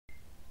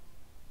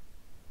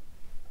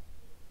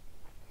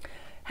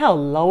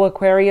Hello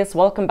Aquarius,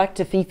 welcome back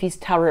to Fifi's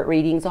Tarot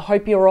Readings. I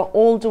hope you're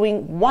all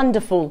doing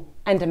wonderful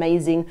and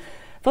amazing.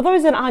 For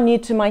those that are new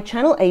to my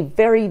channel, a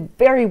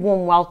very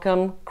warm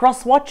welcome.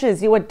 Cross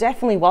watchers, you are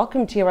definitely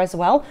welcomed here as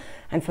well.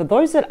 And for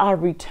those that are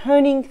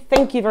returning,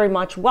 thank you very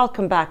much.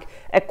 Welcome back.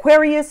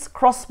 Aquarius,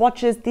 cross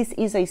watchers, this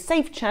is a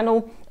safe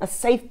channel, a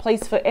safe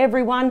place for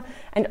everyone.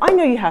 And I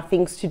know you have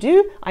things to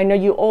do. I know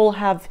you all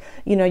have,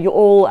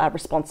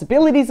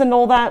 responsibilities and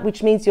all that,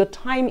 which means your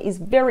time is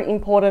very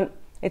important.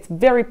 It's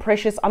very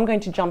precious. I'm going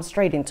to jump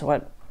straight into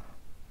it.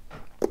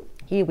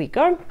 Here we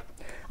go.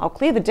 I'll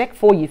clear the deck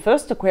for you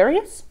first,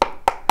 Aquarius.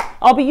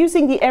 I'll be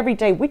using the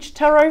Everyday Witch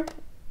Tarot.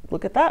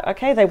 Look at that.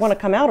 Okay, they want to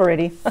come out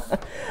already.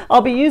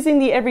 I'll be using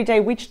the Everyday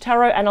Witch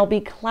Tarot and I'll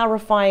be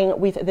clarifying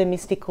with the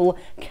Mystical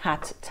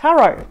Cat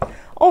Tarot.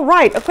 All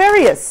right,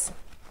 Aquarius.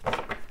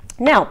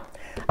 Now,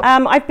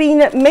 I've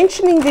been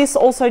mentioning this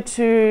also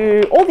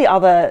to all the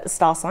other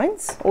star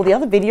signs, all the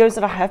other videos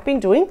that I have been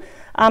doing.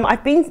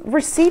 I've been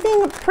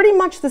receiving pretty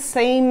much the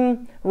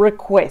same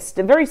request,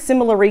 a very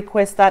similar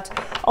request, that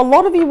a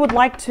lot of you would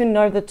like to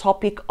know the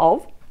topic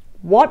of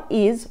what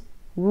is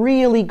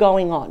really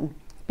going on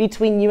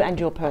between you and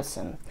your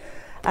person,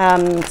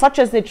 such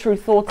as their true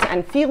thoughts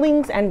and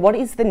feelings and what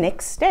is the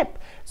next step.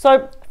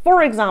 So,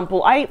 for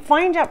example, I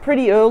find out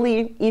pretty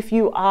early if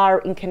you are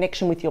in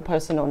connection with your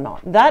person or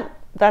not.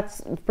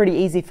 That's pretty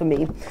easy for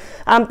me.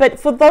 But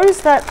for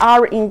those that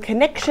are in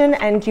connection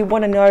and you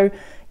want to know,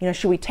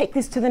 should we take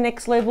this to the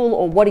next level,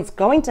 or what is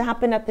going to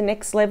happen at the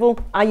next level?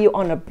 Are you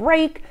on a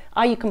break?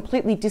 Are you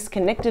completely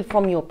disconnected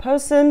from your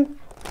person?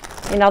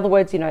 In other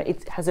words,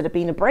 has it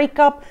been a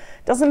breakup?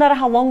 Doesn't matter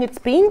how long it's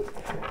been,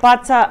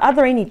 but are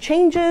there any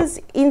changes,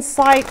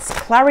 insights,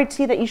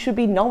 clarity that you should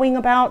be knowing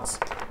about?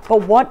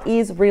 But what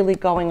is really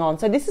going on?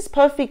 So this is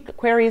perfect,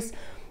 Aquarius,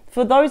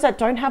 for those that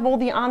don't have all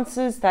the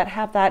answers, that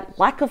have that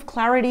lack of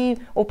clarity,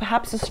 or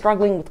perhaps are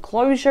struggling with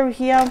closure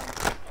here.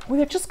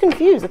 We are just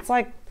confused. It's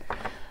like,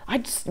 I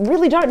just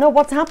really don't know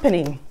what's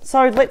happening.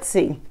 So let's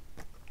see.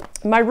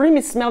 My room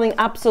is smelling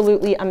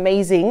absolutely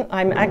amazing.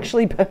 I'm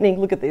actually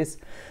burning, look at this,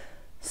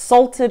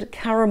 salted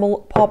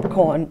caramel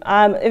popcorn.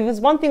 If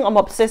there's one thing I'm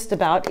obsessed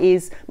about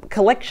is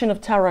collection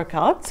of tarot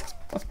cards.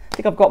 I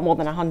think I've got more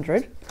than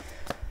 100.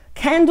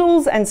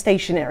 Candles and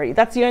stationery.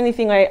 That's the only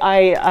thing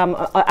I am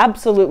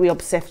absolutely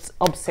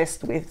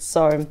obsessed with.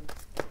 So,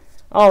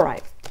 all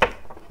right.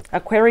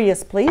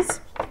 Aquarius, please.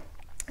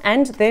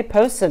 And their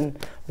person.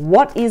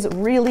 What is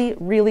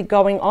really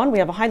going on? We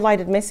have a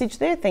highlighted message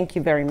there. Thank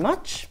you very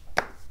much.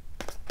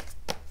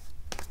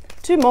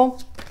 Two more.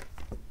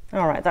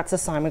 All right, that's a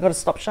sign. We've got to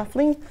stop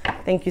shuffling.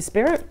 Thank you,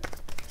 Spirit.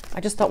 I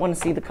just don't want to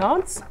see the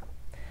cards.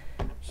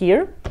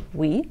 Here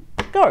we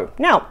go.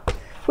 Now,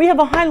 we have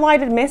a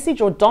highlighted message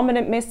or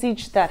dominant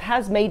message that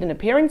has made an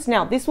appearance.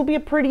 Now, this will be a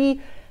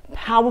pretty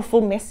powerful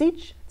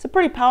message. It's a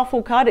pretty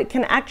powerful card. It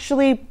can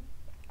actually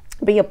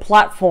be a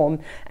platform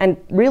and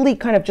really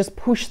kind of just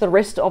push the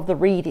rest of the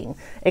reading.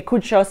 It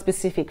could show a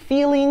specific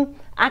feeling,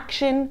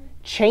 action,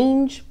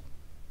 change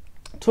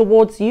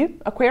towards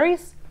you,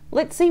 Aquarius.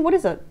 Let's see, what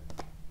is it?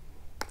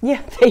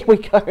 Yeah, there we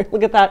go.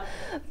 Look at that.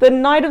 The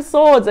Knight of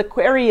Swords,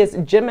 Aquarius,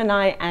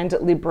 Gemini, and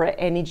Libra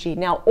energy.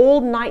 Now, all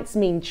knights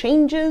mean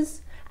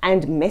changes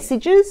and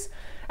messages.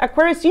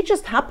 Aquarius, you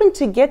just happen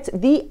to get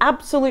the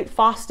absolute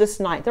fastest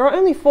knight. There are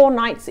only 4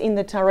 knights in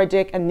the tarot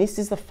deck, and this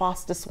is the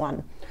fastest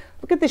one.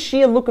 Look at the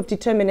sheer look of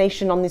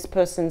determination on this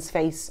person's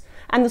face.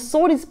 And the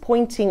sword is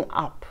pointing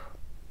up.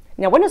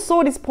 Now, when a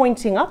sword is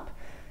pointing up,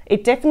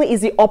 it definitely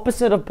is the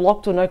opposite of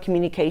blocked or no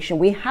communication.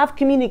 We have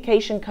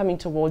communication coming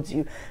towards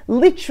you.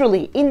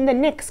 Literally, in the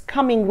next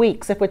coming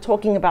weeks, if we're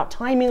talking about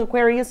timing,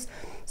 Aquarius,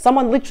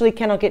 someone literally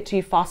cannot get to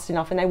you fast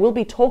enough, and they will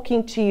be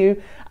talking to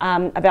you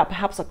about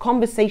perhaps a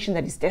conversation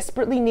that is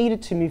desperately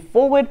needed to move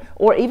forward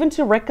or even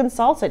to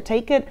reconcile. So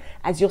take it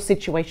as your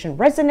situation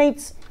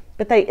resonates.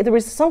 But there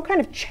is some kind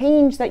of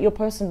change that your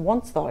person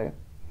wants, though.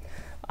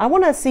 I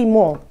want to see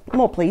more,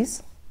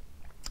 please.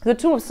 The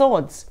Two of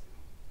Swords.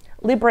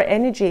 Libra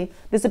energy,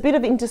 there's a bit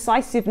of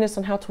indecisiveness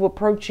on how to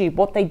approach you.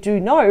 What they do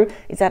know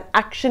is that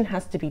action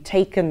has to be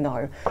taken,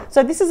 though.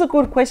 So this is a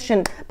good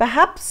question.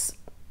 Perhaps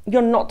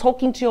you're not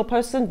talking to your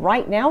person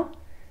right now.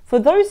 For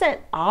those that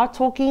are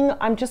talking,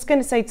 I'm just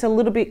going to say it's a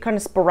little bit kind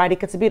of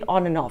sporadic. It's a bit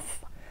on and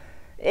off.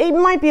 It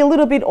might be a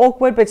little bit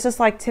awkward, but it's just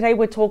like today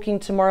we're talking,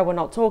 tomorrow we're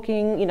not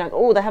talking.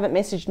 Oh, they haven't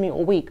messaged me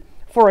all week,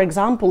 for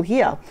example,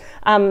 here.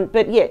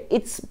 But yeah,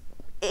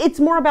 it's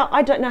more about,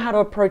 I don't know how to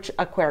approach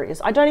Aquarius.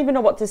 I don't even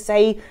know what to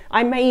say.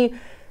 I may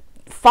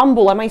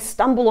fumble, I may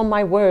stumble on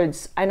my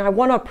words, and I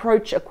want to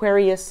approach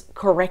Aquarius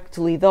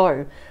correctly,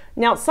 though.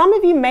 Now, some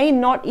of you may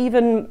not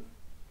even,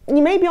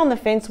 you may be on the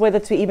fence whether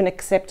to even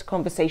accept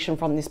conversation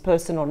from this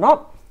person or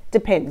not.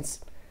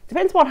 Depends.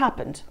 Depends what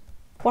happened.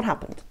 What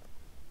happened?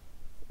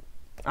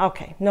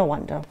 Okay, no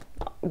wonder.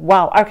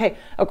 Wow, okay,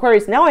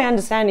 Aquarius, now I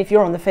understand if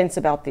you're on the fence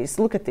about this.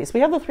 Look at this. We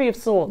have the Three of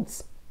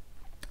Swords.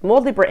 More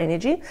Libra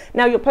energy.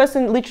 Now, your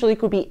person literally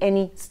could be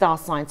any star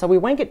sign, so we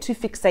won't get too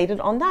fixated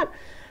on that.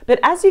 But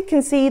as you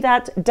can see,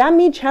 that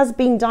damage has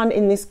been done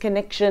in this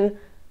connection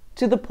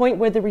to the point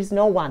where there is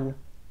no one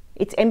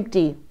It's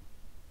empty.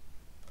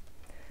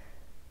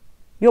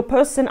 Your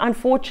person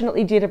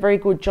unfortunately did a very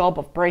good job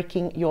of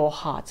breaking your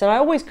heart. So I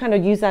always kind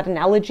of use that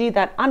analogy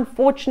that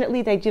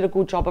unfortunately they did a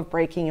good job of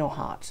breaking your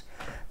heart.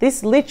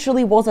 This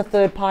literally was a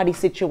third party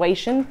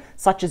situation,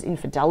 such as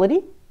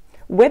infidelity.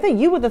 Whether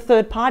you were the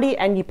third party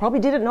and you probably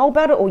didn't know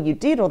about it, or you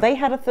did, or they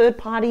had a third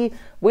party,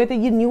 whether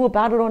you knew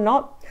about it or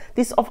not.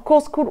 This of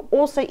course could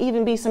also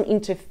even be some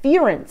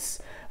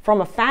interference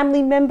from a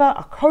family member,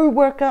 a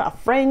co-worker, a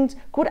friend,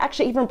 could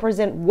actually even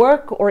present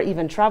work or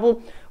even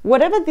travel.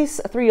 Whatever this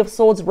Three of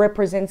Swords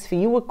represents for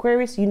you,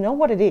 Aquarius, you know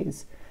what it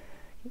is.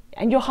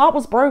 And your heart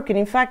was broken.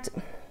 In fact,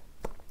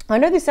 I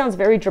know this sounds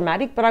very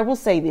dramatic, but I will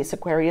say this,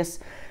 Aquarius.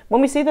 When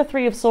we see the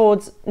Three of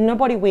Swords,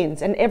 nobody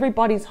wins and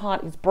everybody's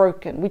heart is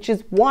broken, which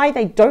is why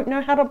they don't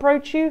know how to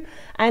approach you.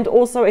 And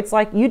also it's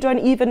like you don't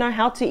even know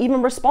how to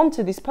even respond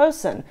to this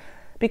person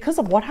because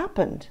of what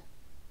happened.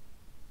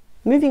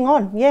 Moving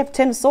on, you have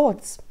Ten of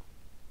Swords.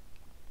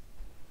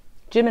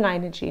 Gemini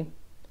energy.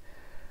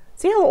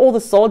 See how all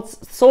the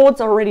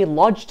swords are already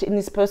lodged in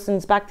this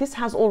person's back? This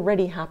has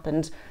already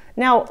happened.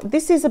 Now,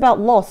 this is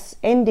about loss,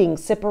 ending,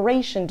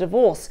 separation,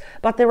 divorce.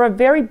 But there are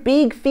very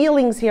big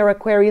feelings here,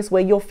 Aquarius,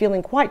 where you're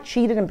feeling quite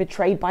cheated and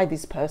betrayed by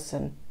this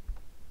person.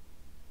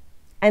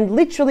 And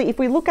literally, if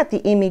we look at the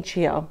image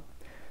here,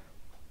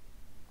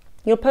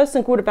 your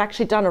person could have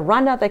actually done a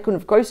runner. They could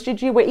have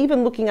ghosted you. We're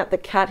even looking at the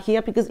cat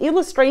here because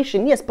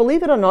illustration, yes,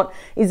 believe it or not,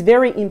 is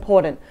very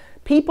important.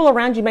 People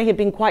around you may have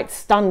been quite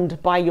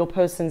stunned by your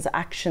person's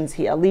actions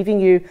here,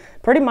 leaving you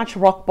pretty much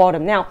rock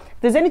bottom. Now,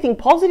 if there's anything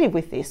positive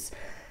with this,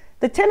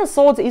 the Ten of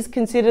Swords is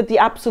considered the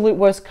absolute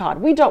worst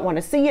card. We don't want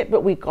to see it,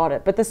 but we got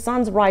it. But the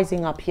sun's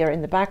rising up here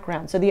in the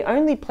background. So the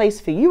only place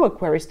for you,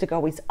 Aquarius, to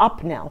go is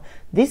up now.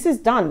 This is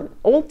done.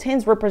 All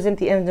tens represent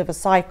the end of a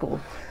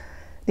cycle.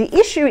 The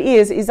issue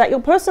is that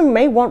your person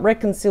may want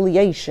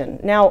reconciliation.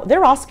 Now,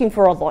 they're asking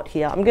for a lot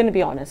here. I'm going to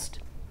be honest.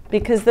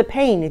 Because the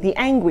pain, the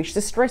anguish,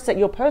 the stress that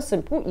your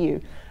person put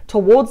you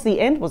towards the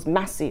end was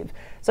massive.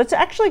 So to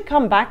actually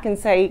come back and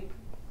say,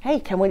 hey,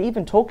 can we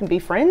even talk and be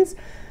friends?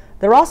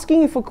 They're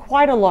asking you for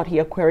quite a lot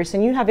here, Aquarius,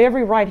 and you have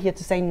every right here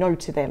to say no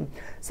to them.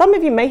 Some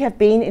of you may have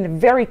been in a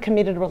very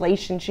committed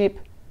relationship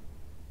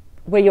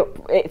where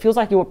it feels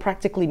like you were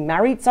practically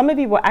married. Some of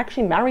you were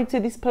actually married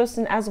to this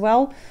person as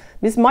well.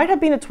 This might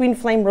have been a twin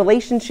flame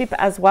relationship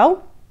as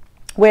well,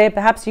 where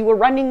perhaps you were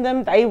running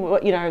them, they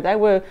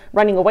were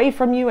running away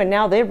from you, and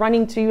now they're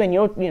running to you, and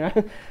you're,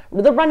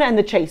 the runner and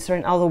the chaser,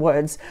 in other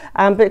words.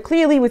 But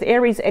clearly with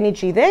Aries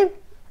energy there,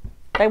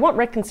 they want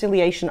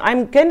reconciliation.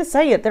 I'm going to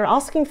say it, they're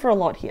asking for a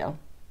lot here.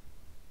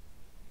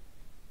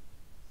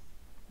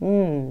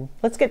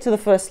 Let's get to the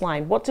first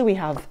line. What do we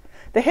have?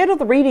 The head of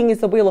the reading is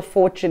the Wheel of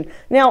Fortune.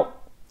 Now,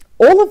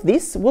 all of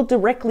this will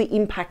directly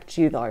impact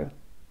you though.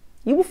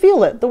 You will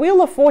feel it. The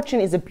Wheel of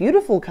Fortune is a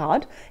beautiful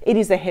card. It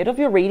is the head of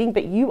your reading,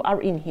 but you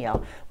are in here.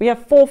 We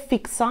have 4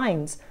 fixed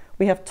signs.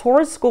 We have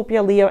Taurus,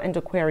 Scorpio, Leo, and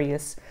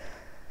Aquarius.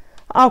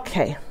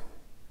 Okay.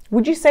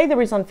 Would you say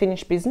there is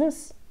unfinished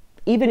business?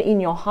 Even in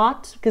your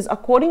heart? Because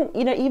according,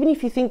 even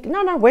if you think,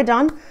 no, we're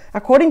done.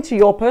 According to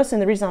your person,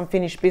 there is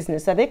unfinished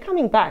business. So they're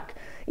coming back.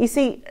 You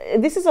see,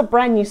 this is a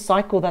brand new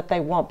cycle that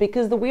they want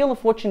because the Wheel of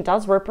Fortune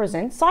does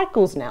represent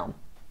cycles now.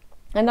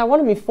 And I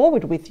want to move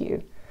forward with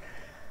you.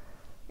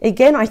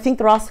 Again, I think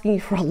they're asking you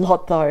for a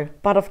lot though.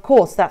 But of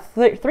course, that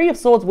Three of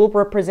Swords will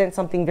represent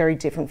something very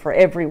different for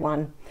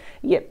everyone.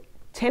 Yep,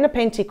 Ten of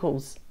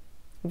Pentacles,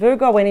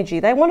 Virgo energy,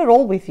 they want it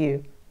all with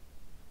you.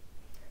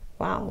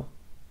 Wow.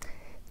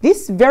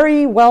 This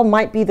very well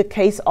might be the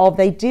case of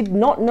they did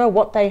not know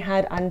what they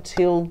had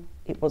until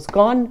it was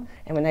gone.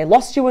 And when they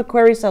lost you,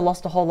 Aquarius, they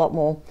lost a whole lot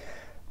more.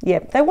 Yeah,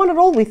 they want it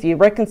all with you.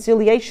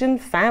 Reconciliation,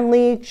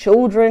 family,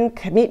 children,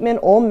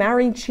 commitment, or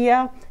marriage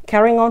here,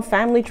 carrying on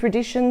family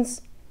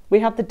traditions. We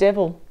have the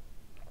Devil,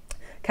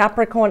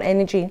 Capricorn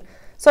energy.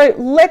 So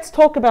let's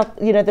talk about,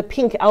 the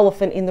pink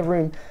elephant in the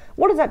room.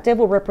 What does that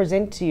Devil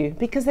represent to you?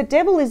 Because the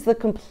Devil is the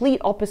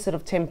complete opposite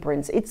of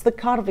Temperance. It's the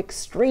card of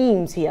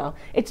extremes here.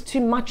 It's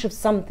too much of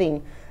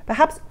something.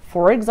 Perhaps,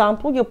 for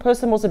example, your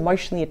person was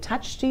emotionally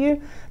attached to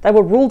you. They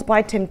were ruled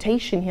by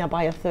temptation here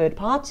by a third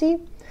party.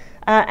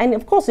 And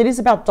of course, it is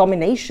about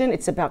domination.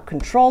 It's about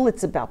control.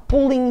 It's about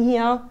bullying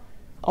here.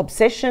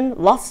 Obsession,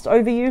 lust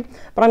over you.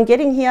 But I'm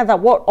getting here that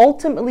what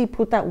ultimately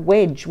put that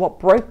wedge, what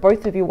broke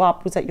both of you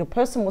up, was that your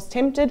person was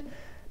tempted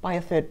by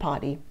a third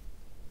party.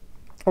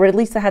 Or at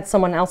least they had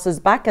someone else's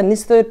back, and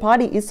this third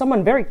party is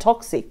someone very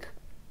toxic.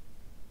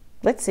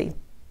 Let's see.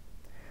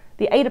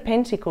 The Eight of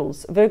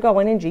Pentacles, Virgo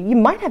energy. You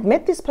might have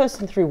met this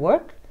person through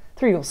work,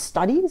 through your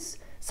studies,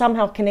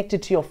 somehow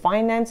connected to your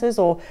finances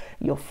or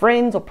your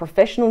friends or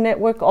professional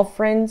network of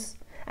friends.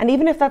 And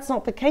even if that's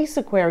not the case,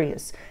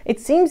 Aquarius, it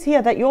seems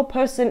here that your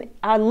person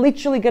are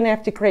literally going to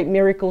have to create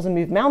miracles and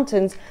move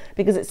mountains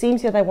because it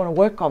seems here they want to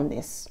work on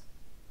this.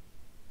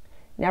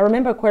 Now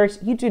remember, Aquarius,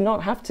 you do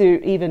not have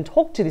to even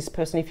talk to this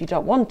person if you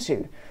don't want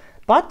to.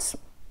 But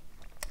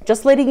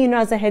just letting you know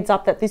as a heads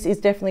up that this is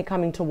definitely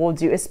coming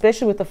towards you,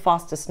 especially with the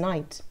fastest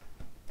night.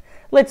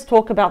 Let's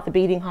talk about the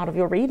beating heart of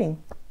your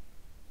reading.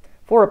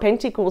 Four of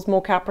Pentacles,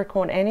 more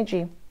Capricorn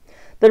energy.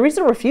 There is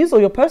a refusal.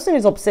 Your person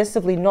is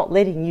obsessively not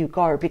letting you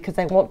go because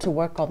they want to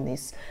work on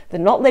this. They're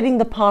not letting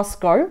the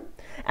past go.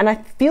 And I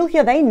feel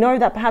here they know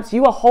that perhaps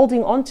you are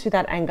holding on to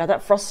that anger,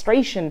 that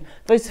frustration,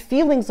 those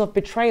feelings of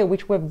betrayal,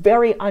 which were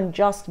very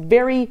unjust,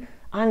 very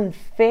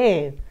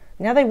unfair.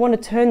 Now they want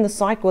to turn the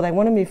cycle. They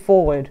want to move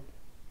forward.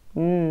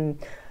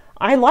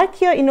 I like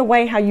here in a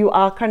way how you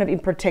are kind of in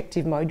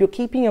protective mode. You're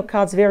keeping your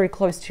cards very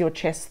close to your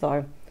chest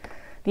though.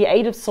 The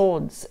Eight of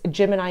Swords,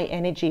 Gemini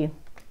energy.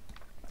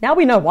 Now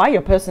we know why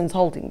your person's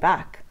holding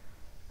back.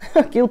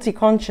 Guilty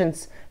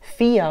conscience,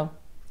 fear,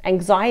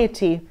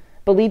 anxiety,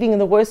 believing in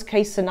the worst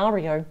case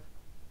scenario.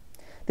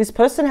 This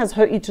person has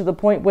hurt you to the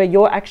point where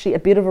you're actually a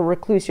bit of a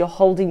recluse. You're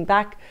holding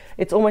back.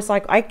 It's almost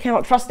like I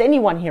cannot trust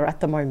anyone here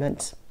at the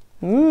moment.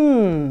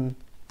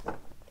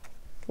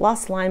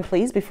 Last line,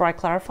 please, before I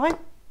clarify.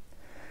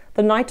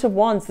 The Knight of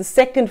Wands, the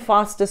second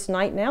fastest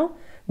knight now.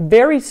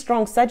 Very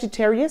strong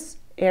Sagittarius,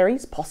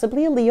 Aries,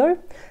 possibly a Leo.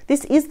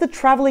 This is the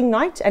traveling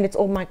knight and it's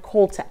all my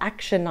call to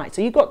action knight.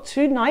 So you've got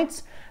two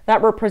knights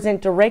that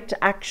represent direct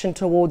action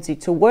towards you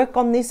to work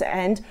on this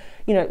and,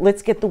 you know,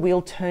 let's get the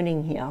wheel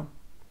turning here.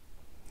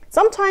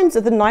 Sometimes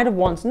the Knight of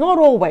Wands, not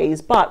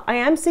always, but I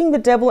am seeing the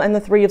Devil and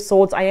the Three of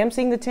Swords. I am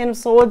seeing the Ten of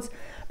Swords.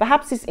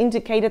 Perhaps this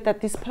indicated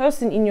that this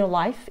person in your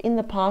life in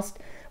the past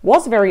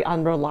was very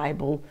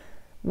unreliable,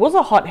 was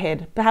a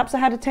hothead. Perhaps I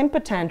had a temper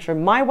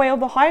tantrum, my way or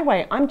the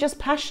highway. I'm just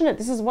passionate.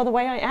 This is the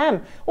way I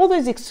am. All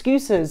those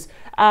excuses,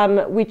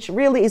 which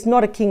really is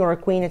not a king or a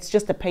queen. It's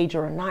just a page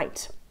or a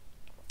knight.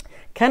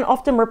 Can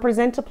often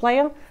represent a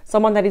player,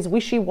 someone that is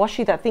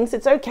wishy-washy, that thinks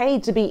it's okay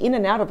to be in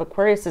and out of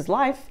Aquarius's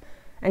life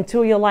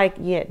until you're like,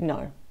 yeah,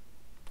 no,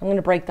 I'm going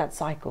to break that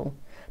cycle.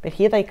 But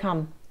here they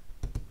come.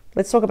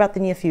 Let's talk about the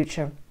near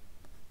future.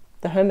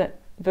 The Hermit,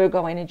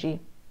 Virgo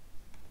energy.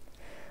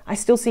 I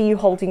still see you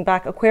holding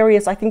back.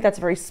 Aquarius, I think that's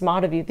very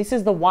smart of you. This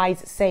is the wise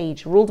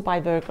sage ruled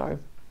by Virgo.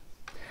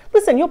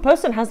 Listen, your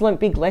person has learned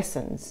big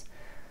lessons,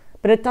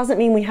 but it doesn't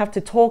mean we have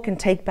to talk and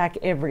take back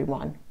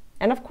everyone.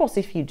 And of course,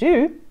 if you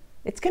do,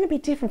 it's going to be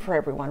different for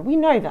everyone. We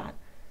know that.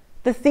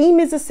 The theme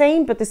is the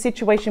same, but the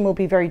situation will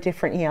be very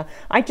different here.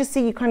 I just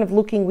see you kind of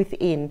looking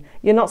within.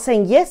 You're not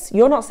saying yes,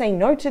 you're not saying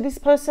no to this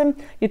person.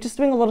 You're just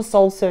doing a lot of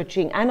soul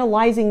searching,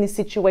 analyzing this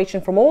situation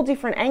from all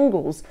different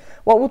angles.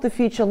 What will the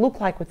future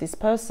look like with this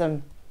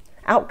person?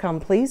 Outcome,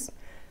 please.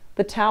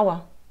 The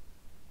Tower,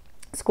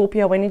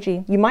 Scorpio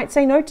energy. You might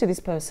say no to this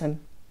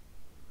person.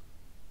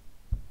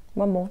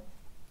 One more.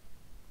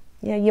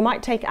 Yeah, you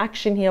might take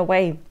action here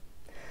away.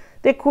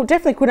 There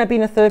definitely could have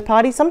been a third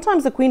party.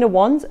 Sometimes the Queen of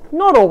Wands,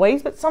 not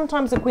always, but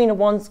sometimes the Queen of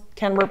Wands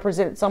can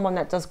represent someone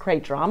that does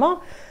create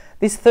drama.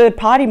 This third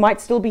party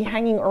might still be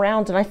hanging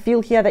around, and I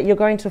feel here that you're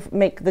going to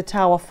make the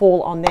Tower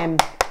fall on them.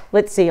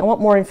 Let's see. I want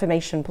more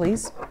information,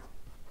 please.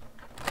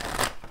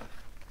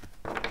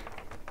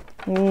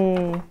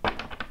 I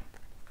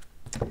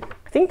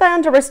think they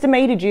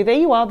underestimated you. There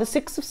you are, the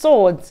Six of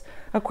Swords,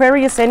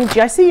 Aquarius energy.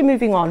 I see you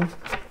moving on.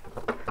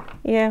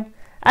 Yeah.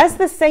 As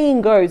the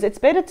saying goes, it's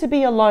better to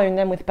be alone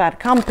than with bad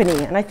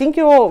company. And I think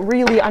you're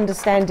really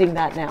understanding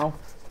that now,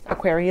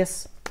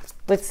 Aquarius.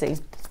 Let's see.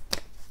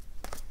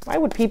 Why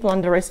would people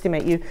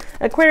underestimate you?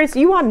 Aquarius,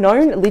 you are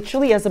known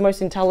literally as the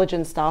most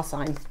intelligent star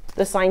sign,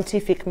 the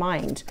scientific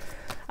mind.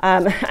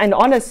 And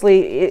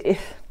honestly,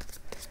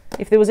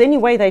 if there was any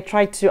way they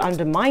tried to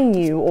undermine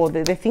you or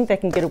they think they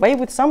can get away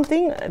with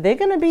something, they're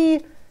going to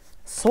be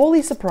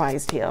sorely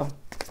surprised here.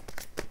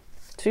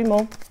 Two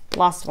more.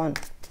 Last one.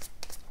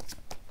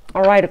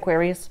 All right,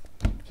 Aquarius,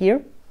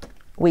 here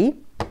we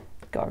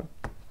go.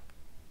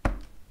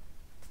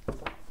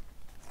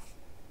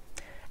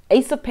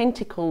 Ace of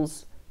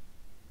Pentacles.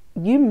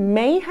 You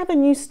may have a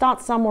new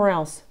start somewhere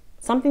else.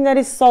 Something that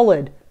is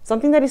solid,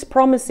 something that is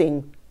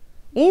promising.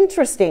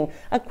 Interesting.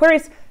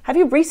 Aquarius, have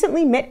you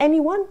recently met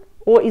anyone?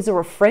 Or is there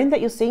a friend that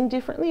you're seeing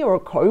differently or a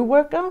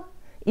co-worker?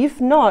 If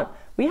not,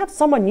 we have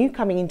someone new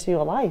coming into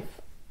your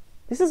life.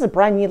 This is a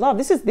brand new love.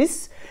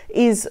 This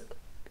is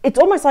it's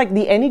almost like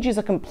the energies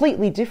are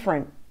completely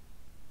different.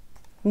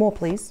 More,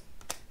 please.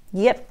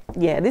 Yep.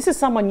 Yeah, this is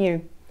someone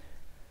new.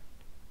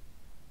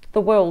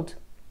 The World.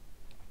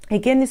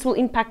 Again, this will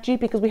impact you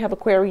because we have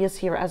Aquarius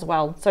here as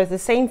well. So it's the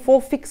same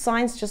four fixed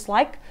signs, just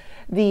like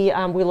the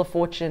Wheel of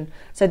Fortune.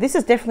 So this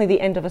is definitely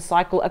the end of a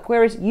cycle.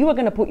 Aquarius, you are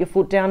going to put your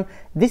foot down.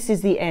 This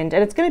is the end.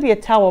 And it's going to be a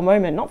Tower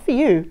moment, not for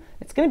you.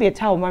 It's going to be a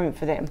Tower moment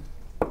for them.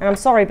 And I'm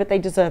sorry, but they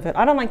deserve it.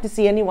 I don't like to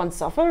see anyone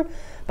suffer,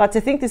 but to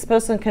think this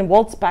person can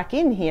waltz back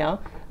in here,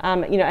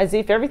 you know, as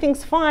if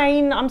everything's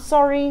fine, I'm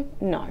sorry.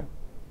 No.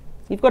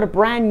 You've got a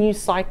brand new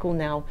cycle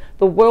now.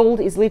 The world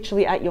is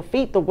literally at your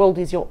feet. The world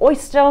is your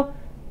oyster.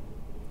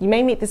 You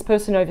may meet this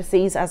person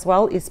overseas as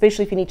well,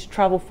 especially if you need to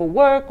travel for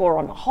work or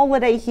on a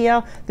holiday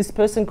here. This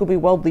person could be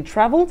worldly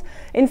traveled.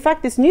 In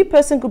fact, this new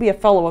person could be a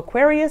fellow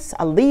Aquarius,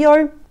 a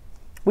Leo,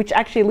 which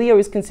actually Leo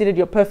is considered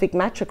your perfect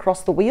match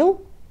across the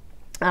wheel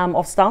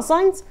of star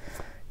signs.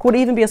 Could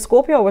even be a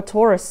Scorpio or a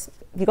Taurus.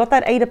 You got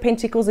that Eight of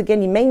Pentacles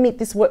again. You may meet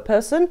this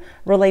person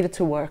related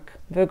to work.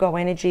 Virgo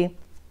energy.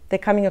 They're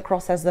coming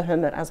across as the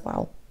Hermit as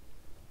well.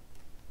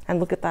 And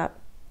look at that.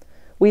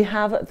 We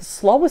have the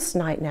slowest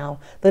night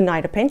now, the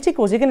Knight of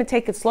Pentacles. You're going to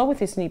take it slow with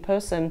this new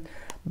person,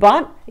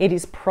 but it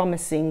is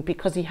promising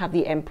because you have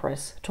the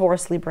Empress,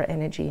 Taurus, Libra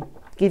energy,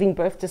 giving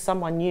birth to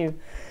someone new.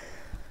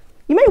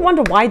 You may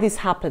wonder why this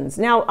happens.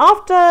 Now,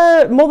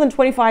 after more than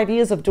 25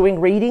 years of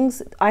doing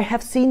readings, I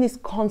have seen this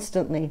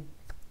constantly.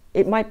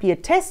 It might be a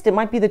test, it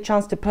might be the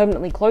chance to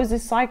permanently close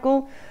this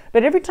cycle,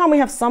 but every time we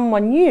have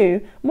someone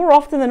new, more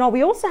often than not,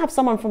 we also have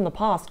someone from the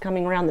past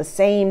coming around the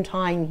same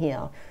time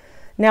here.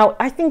 Now,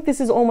 I think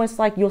this is almost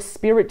like your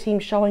spirit team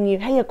showing you,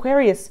 hey,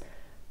 Aquarius,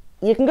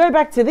 you can go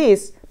back to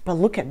this, but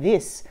look at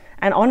this.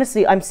 And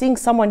honestly, I'm seeing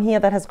someone here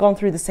that has gone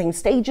through the same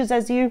stages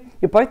as you.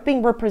 You're both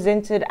being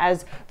represented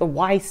as the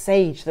wise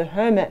sage, the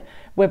hermit,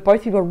 where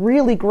both of you are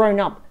really grown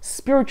up.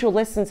 Spiritual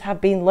lessons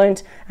have been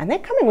learned, and they're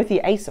coming with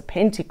the Ace of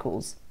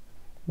Pentacles.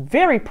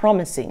 Very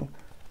promising.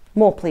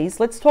 More, please.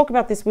 Let's talk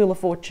about this Wheel of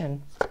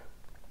Fortune.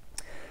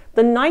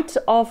 The Knight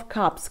of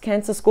Cups,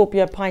 Cancer,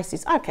 Scorpio,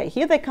 Pisces. Okay,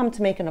 here they come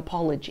to make an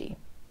apology.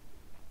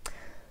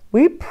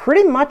 We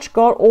pretty much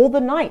got all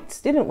the knights,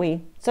 didn't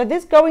we? So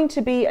there's going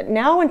to be,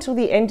 now until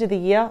the end of the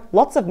year,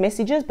 lots of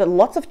messages, but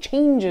lots of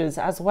changes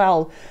as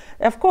well.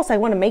 Of course, I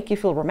want to make you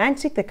feel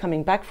romantic. They're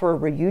coming back for a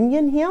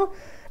reunion here.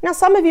 Now,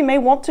 some of you may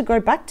want to go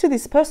back to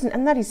this person,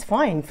 and that is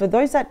fine. For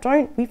those that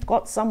don't, we've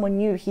got someone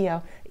new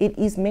here. It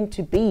is meant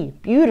to be.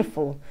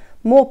 Beautiful.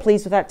 More,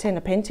 please, with that Ten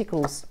of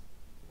Pentacles.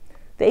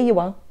 There you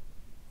are.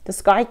 The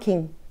Sky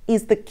King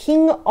is the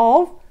King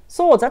of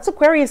Swords. That's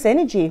Aquarius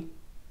energy.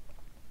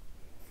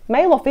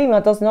 Male or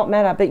female does not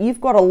matter, but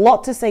you've got a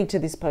lot to say to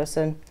this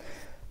person.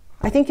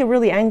 I think you're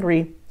really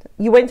angry.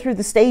 You went through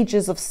the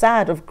stages of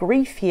sad, of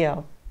grief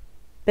here.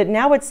 But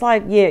now it's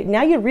like, yeah,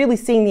 now you're really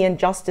seeing the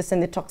injustice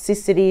and the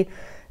toxicity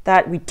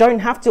that we don't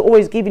have to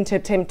always give into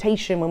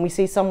temptation when we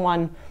see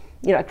someone,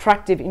 you know,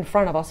 attractive in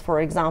front of us, for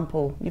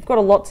example. You've got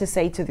a lot to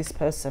say to this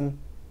person.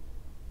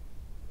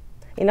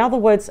 In other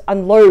words,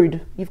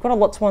 unload. You've got a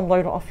lot to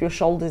unload off your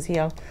shoulders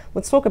here.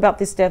 Let's talk about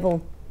this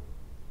Devil.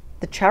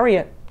 The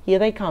Chariot. Here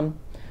they come.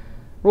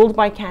 Ruled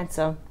by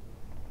Cancer.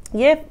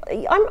 Yeah,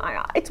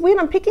 it's weird.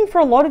 I'm picking for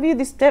a lot of you.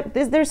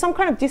 There's some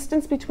kind of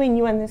distance between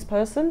you and this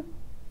person.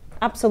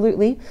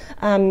 Absolutely.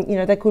 You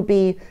know, they could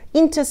be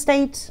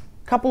interstate,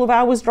 couple of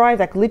hours drive.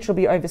 That could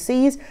literally be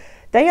overseas.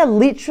 They are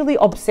literally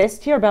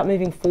obsessed here about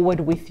moving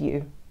forward with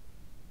you.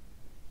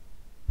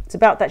 It's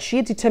about that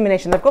sheer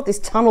determination. They've got this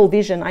tunnel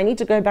vision. I need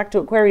to go back to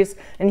Aquarius.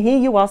 And here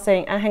you are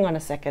saying, hang on a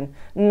second,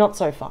 not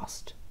so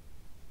fast.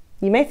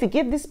 You may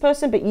forgive this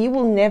person, but you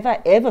will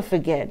never, ever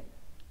forget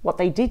what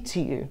they did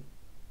to you.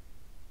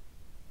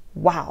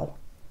 Wow.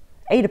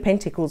 Eight of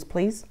Pentacles,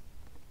 please.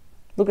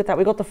 Look at that.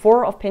 We got the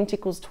Four of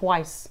Pentacles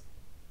twice.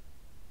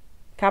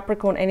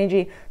 Capricorn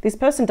energy. This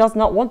person does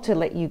not want to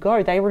let you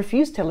go. They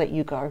refuse to let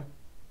you go.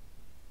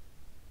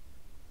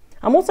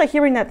 I'm also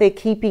hearing that they're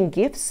keeping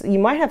gifts. You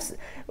might have,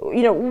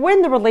 you know,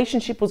 when the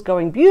relationship was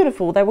going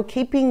beautiful, they were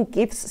keeping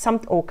gifts,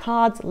 or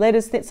cards,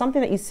 letters,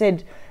 something that you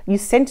said you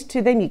sent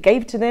to them, you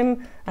gave to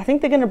them. I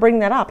think they're going to bring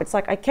that up. It's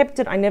like, I kept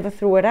it, I never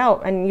threw it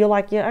out. And you're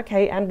like, yeah,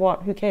 okay, and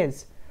what? Who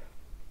cares?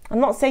 I'm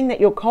not saying that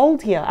you're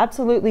cold here.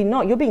 Absolutely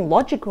not. You're being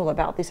logical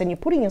about this and you're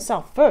putting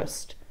yourself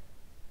first.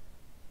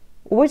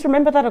 Always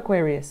remember that,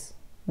 Aquarius.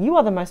 You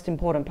are the most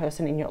important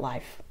person in your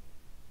life.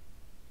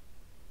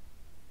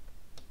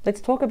 Let's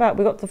talk about,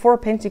 we got the Four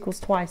of Pentacles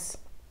twice.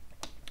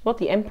 We got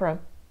the Emperor.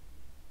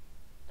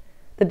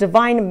 The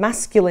Divine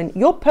Masculine.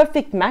 Your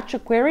perfect match,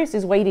 Aquarius,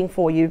 is waiting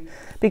for you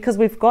because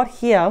we've got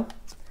here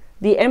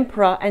the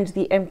Emperor and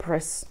the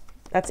Empress.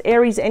 That's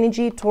Aries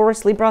energy,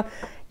 Taurus, Libra.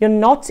 You're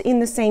not in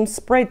the same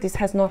spread. This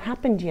has not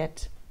happened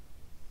yet.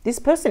 This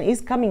person is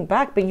coming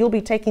back, but you'll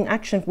be taking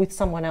action with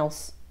someone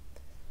else.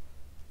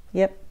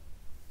 Yep.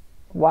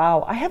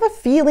 Wow. I have a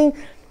feeling,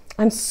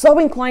 I'm so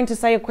inclined to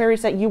say,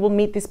 Aquarius, that you will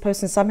meet this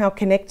person somehow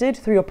connected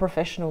through your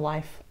professional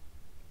life.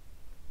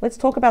 Let's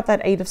talk about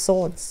that Eight of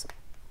Swords.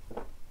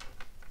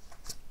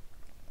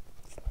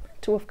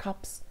 Two of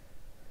Cups.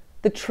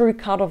 The true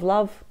card of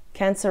love,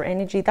 Cancer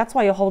energy. That's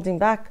why you're holding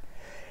back.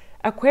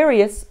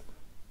 Aquarius,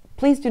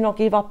 please do not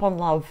give up on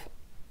love.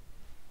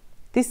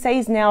 This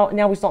says now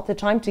is not the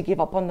time to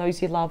give up on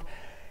those you love.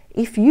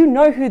 If you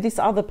know who this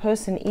other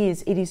person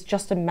is, it is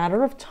just a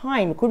matter of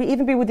time. It could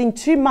even be within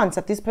 2 months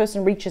that this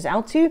person reaches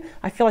out to you.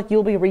 I feel like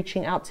you'll be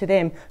reaching out to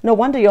them. No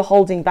wonder you're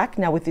holding back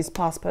now with this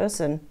past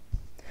person.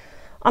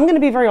 I'm going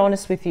to be very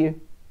honest with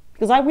you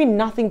because I win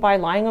nothing by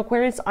lying,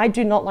 Aquarius. I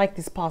do not like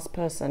this past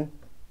person.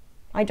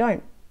 I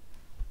don't.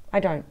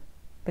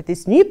 But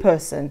this new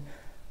person,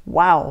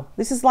 wow.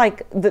 This is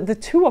like the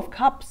Two of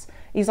Cups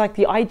is like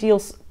the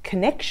ideal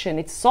connection.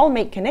 It's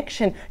soulmate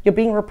connection. You're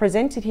being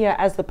represented here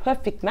as the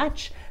perfect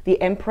match,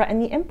 the Emperor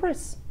and the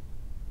Empress.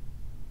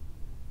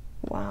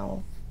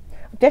 Wow.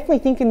 I'm definitely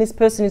thinking this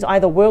person is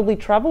either worldly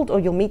traveled or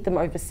you'll meet them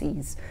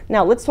overseas.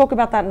 Now, let's talk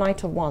about that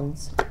Knight of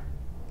Wands.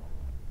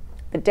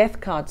 The Death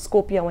card,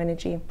 Scorpio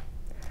energy.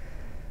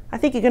 I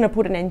think you're going to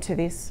put an end to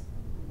this.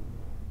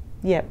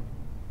 Yep.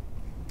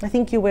 I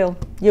think you will.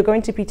 You're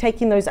going to be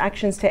taking those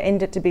actions to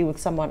end it to be with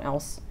someone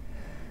else.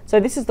 So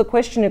this is the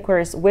question,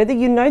 Aquarius, whether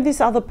you know this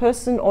other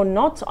person or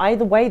not,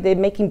 either way, they're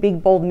making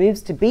big, bold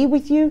moves to be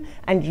with you,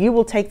 and you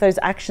will take those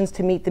actions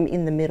to meet them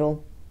in the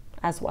middle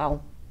as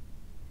well.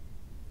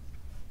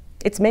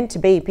 It's meant to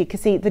be,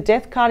 because see, the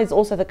Death card is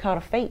also the card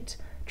of fate,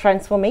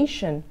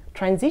 transformation,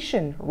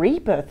 transition,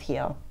 rebirth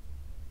here.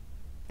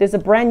 There's a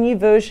brand new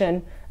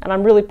version, and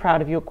I'm really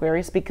proud of you,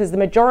 Aquarius, because the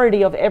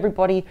majority of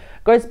everybody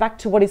goes back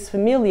to what is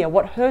familiar,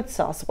 what hurts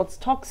us, what's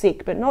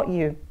toxic, but not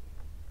you.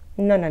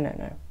 No, no, no,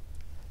 no.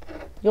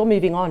 You're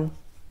moving on.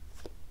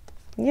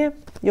 Yeah,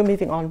 you're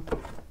moving on.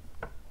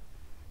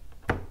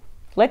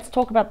 Let's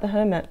talk about the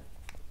Hermit.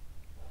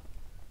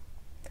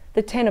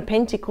 The Ten of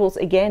Pentacles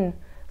again.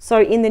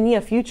 So in the near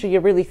future,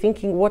 you're really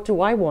thinking, what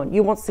do I want?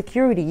 You want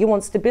security, you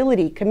want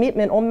stability,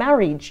 commitment, or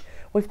marriage.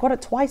 We've got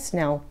it twice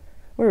now.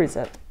 Where is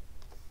it?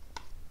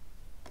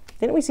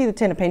 Didn't we see the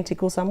Ten of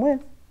Pentacles somewhere?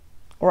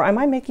 Or am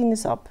I making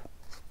this up?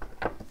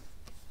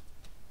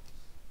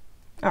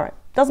 All right,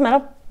 doesn't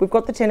matter. We've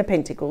got the Ten of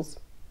Pentacles.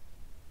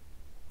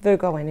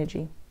 Virgo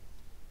energy.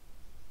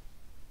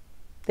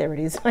 There it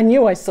is. I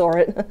knew I saw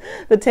it.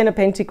 The Ten of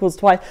Pentacles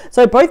twice.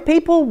 So both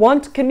people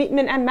want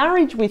commitment and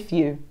marriage with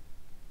you.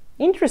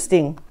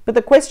 Interesting. But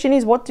the question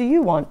is, what do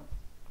you want?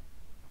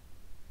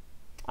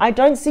 I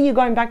don't see you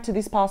going back to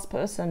this past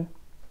person.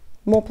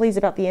 More please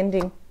about the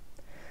ending.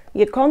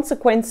 Your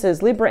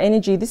consequences, Libra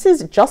energy. This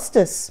is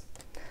justice.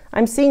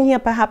 I'm seeing here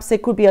perhaps there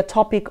could be a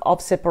topic of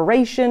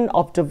separation,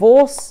 of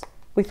divorce.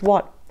 With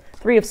what?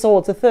 Three of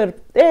Swords, the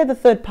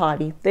third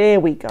party. There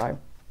we go.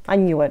 I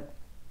knew it.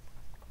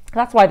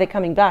 That's why they're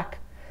coming back.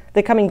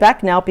 They're coming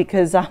back now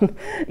because,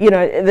 you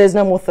know, there's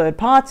no more third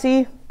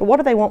party. But what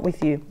do they want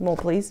with you? More,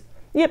 please.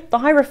 Yep, the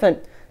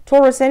Hierophant.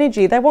 Taurus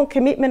energy. They want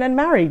commitment and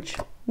marriage.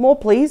 More,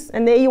 please.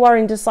 And there you are,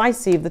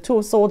 indecisive. The Two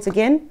of Swords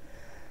again.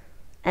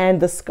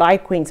 And the Sky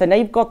Queen. So now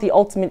you've got the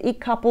ultimate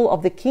it couple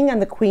of the King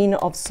and the Queen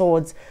of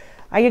Swords.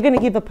 Are you going to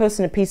give a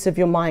person a piece of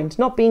your mind?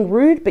 Not being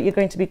rude, but you're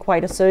going to be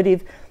quite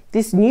assertive.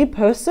 This new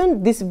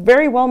person, this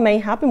very well may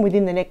happen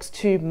within the next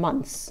 2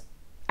 months.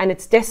 And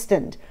it's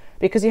destined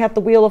because you have the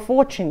Wheel of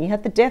Fortune, you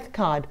have the Death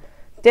card,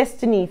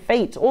 destiny,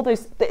 fate, all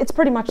those. It's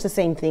pretty much the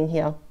same thing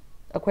here,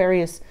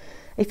 Aquarius.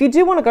 If you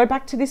do want to go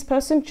back to this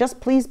person, just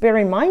please bear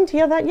in mind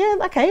here that, yeah,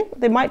 okay,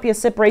 there might be a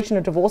separation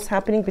or divorce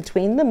happening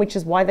between them, which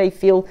is why they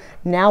feel,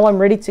 now I'm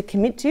ready to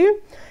commit to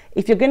you.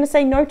 If you're going to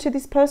say no to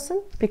this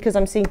person, because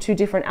I'm seeing 2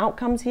 different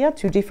outcomes here,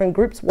 2 different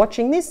groups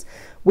watching this,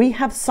 we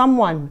have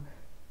someone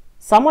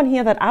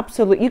here that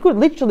absolutely, you could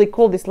literally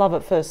call this love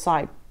at first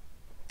sight.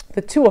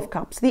 The Two of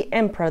Cups, the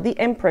Emperor, the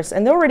Empress,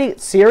 and they're already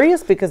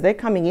serious because they're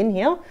coming in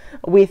here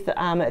with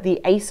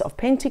the Ace of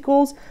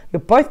Pentacles.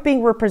 You're both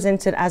being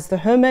represented as the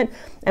Hermit,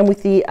 and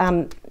with the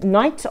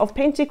Knight of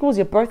Pentacles,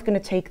 you're both going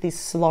to take this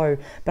slow.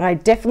 But I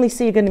definitely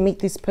see you're going to meet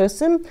this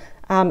person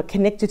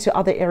connected to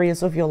other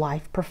areas of your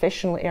life,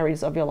 professional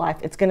areas of your life.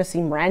 It's going to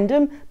seem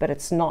random, but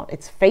it's not.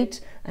 It's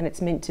fate, and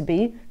it's meant to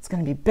be. It's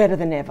going to be better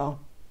than ever.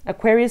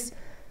 Aquarius,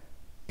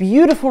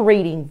 beautiful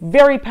reading,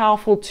 very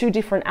powerful, 2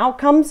 different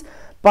outcomes.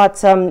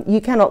 But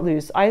you cannot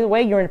lose. Either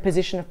way, you're in a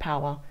position of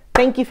power.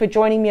 Thank you for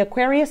joining me,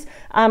 Aquarius.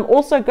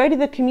 Also, go to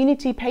the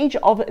community page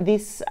of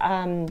this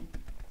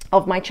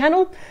of my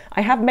channel.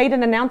 I have made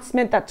an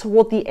announcement that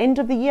toward the end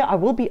of the year, I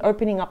will be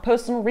opening up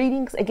personal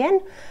readings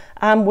again,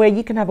 where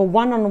you can have a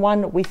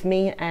one-on-one with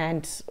me.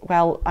 And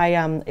well,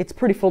 it's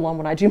pretty full on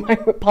when I do my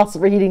past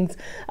readings,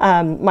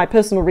 my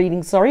personal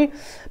readings, sorry.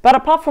 But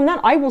apart from that,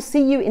 I will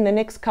see you in the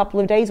next couple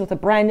of days with a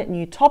brand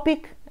new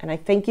topic. And I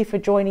thank you for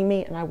joining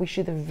me, and I wish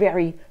you the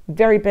very,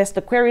 very best.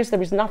 Aquarius,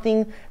 there is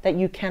nothing that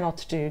you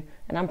cannot do,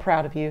 and I'm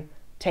proud of you.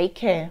 Take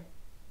care.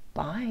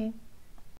 Bye.